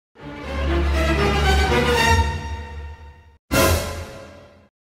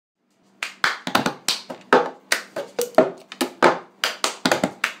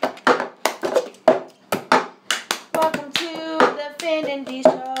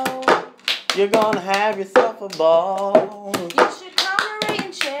You're gonna have yourself a ball. You should come to Ray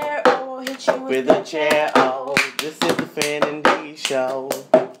and Chair, or we'll hit you With a chair, oh, this is the Finn and D show.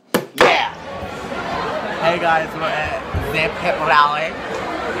 Yeah! Hey guys, we're at the pep rally.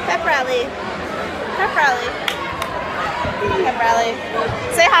 Pep rally. Pep rally. Pep rally.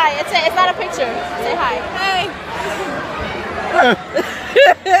 Say hi. It's not a picture. Say hi. Hey.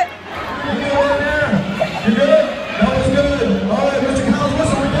 You good? That was good. All right, Mr. Collins,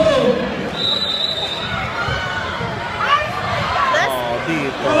 what's we do?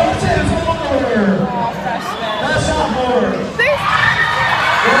 That's sophomore.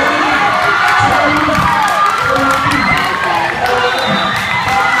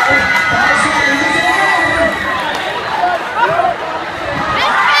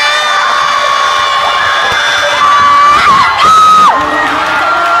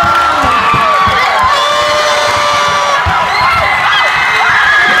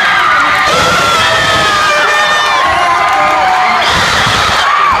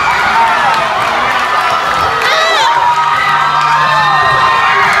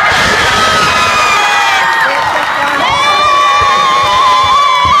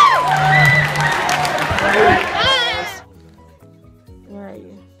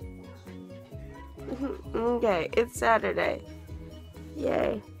 Okay, it's Saturday.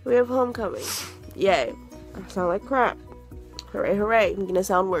 Yay. We have homecoming. Yay. I sound like crap. Hooray, hooray. I'm gonna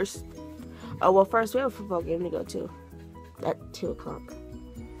sound worse. Oh, well, first we have a football game to go to. At 2 o'clock.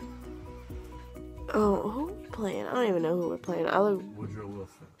 Oh, who are we playing? I don't even know who we're playing. Woodrow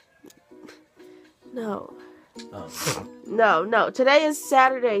Wilson. No. Oh. No. Today is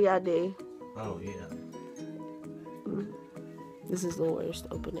Saturday, Yadi. Oh, yeah. This is the worst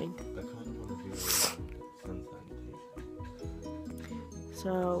opening. I kind of want to do sun salutation.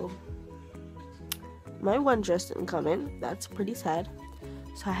 So, my one dress didn't come in. That's pretty sad.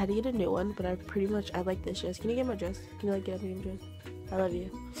 So I had to get a new one, but I like this dress. Can you get my dress? Can you get up and get my dress? I love you.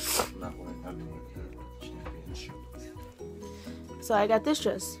 Not what I'm doing with the championship. So I got this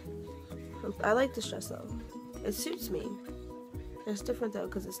dress. I like this dress though. It suits me. It's different though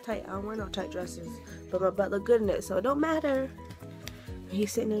because it's tight. I don't wear no tight dresses, but my butt look good in it, so it don't matter.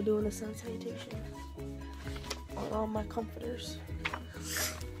 He's sitting there doing the sun salutation on all my comforters,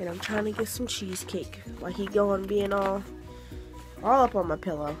 and I'm trying to get some cheesecake while he going being all up on my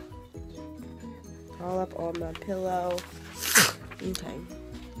pillow. All up on my pillow. Okay.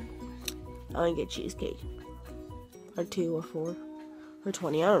 I want to get cheesecake. Or 2 or 4 or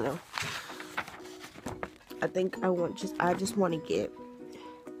 20. I don't know. I think I just want to get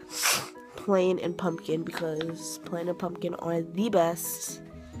plain and pumpkin because plain and pumpkin are the best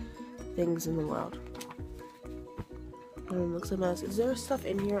things in the world. Looks a mess. Is there stuff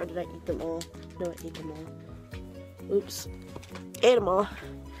in here or did I eat them all? No, I ate them all. Oops. Ate them all.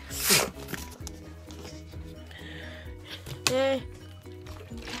 Hey.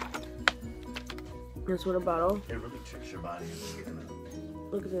 This water bottle. It really tricks your body into getting it.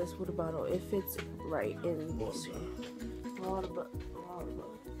 Look at this water bottle. It fits right in this. Water bottle.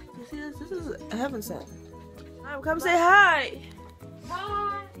 You see this? This is heaven sent. Come say hi.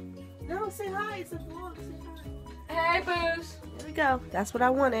 Hi. No, say hi. It's a vlog. Say hi. Hey, Boos. There we go. That's what I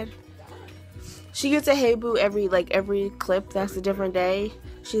wanted. She gets a hey boo every clip. That's a different day.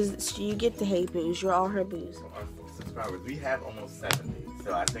 You get the hey boos. You're all her boos. Our subscribers, we have almost 70,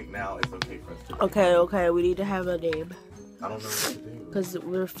 so I think now it's okay for us to. Okay. We need to have a name. I don't know what to do. Because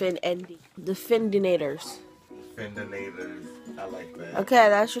we're the Findinators. Findinators. I like that. Okay,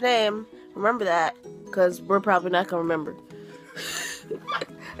 that's your name. Remember that. Because we're probably not going to remember.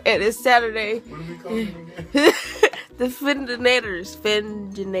 It is Saturday. What are we calling them again? The Findinators.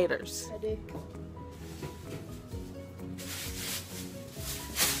 Findinators.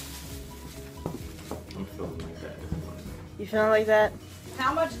 I'm feeling like that. You feeling like that?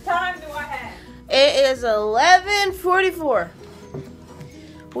 How much time do I have? It is 11:44.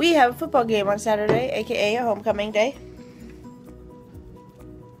 We have a football game on Saturday, aka a homecoming day.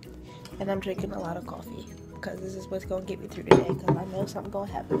 And I'm drinking a lot of coffee because this is what's going to get me through today because I know something going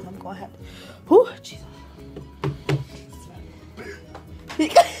to happen. Whew, Jesus.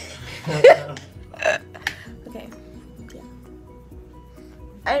 Okay. Yeah.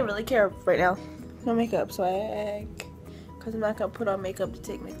 I didn't really care right now. No makeup, swag. Because I'm not going to put on makeup to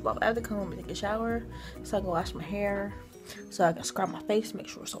take makeup off. I have to come home and take a shower so I can wash my hair. So I can scrub my face, make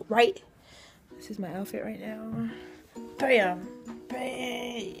sure it's all right. This is my outfit right now. Bam.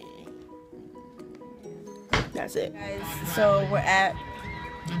 Bam. That's it. Guys, so we're at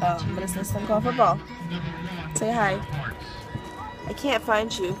Minnesota Slim Call Football. Say hi. I can't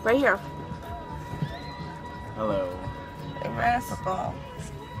find you. Right here. Hello. We're at football.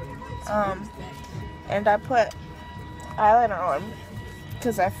 And I put eyeliner on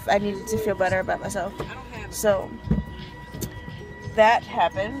because I needed to feel better about myself. So that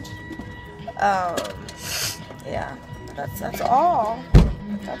happened. Yeah, that's all.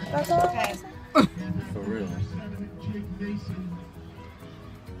 That's all. Okay. For real.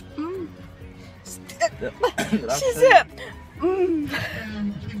 She said,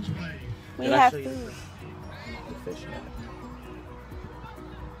 we have food.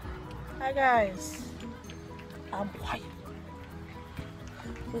 Hi guys. I'm white.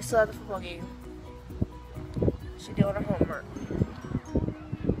 We still have the football game. She doing her homework.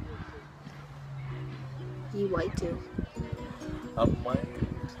 You white too. I'm white.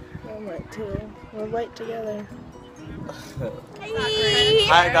 I'm white too. We're white together.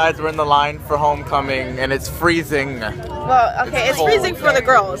 Hi guys, we're in the line for homecoming and it's freezing. Well, okay, it's freezing for the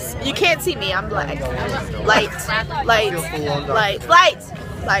girls. You can't see me. I'm black. Light.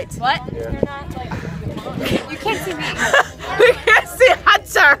 What? You can't see me. We can't see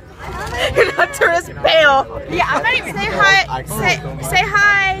Hunter. And Hunter is pale. Yeah, I'm not even. Say hi. Say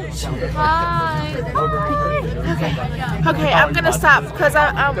hi. Hi. Okay, I'm gonna stop because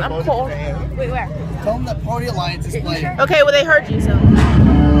I'm cold. Wait, where? Tell them that Party Alliance is playing. Okay, well they heard you, so.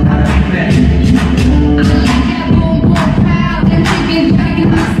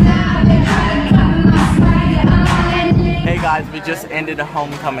 Hey guys, we just ended a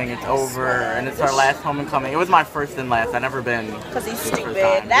homecoming. It's over, and it's our last homecoming. It was my first and last. I've never been. Cause he's this first stupid.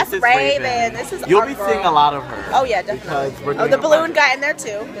 time. That's This is Raven. This is You'll our be girl. seeing a lot of her. Oh yeah, definitely. Because we're Oh, doing the a balloon bunch. got in there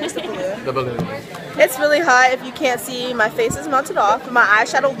too. There's the balloon. The balloon. It's really hot. If you can't see, my face is melted off. My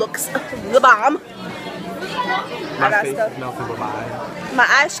eyeshadow looks the bomb. My got face stuff. is melted with my eye. My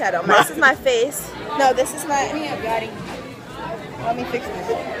eyeshadow. This is my face. No, this is my. Let me fix this.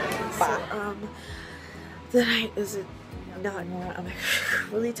 The night is not. I'm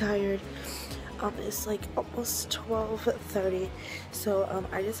really tired. It's like almost 12:30, so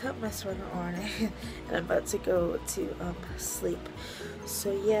I just have my sweater on and I'm about to go to sleep.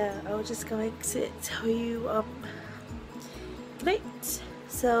 So yeah, I was just going to tell you good night.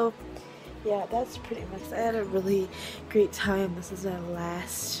 So yeah, that's pretty much. I had a really great time. This is our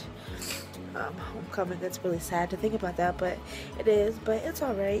last homecoming. It's really sad to think about that, but it is. But it's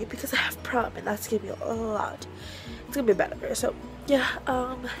alright because I have prom and that's gonna be a lot. It's gonna be better. So yeah,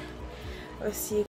 I'll see you.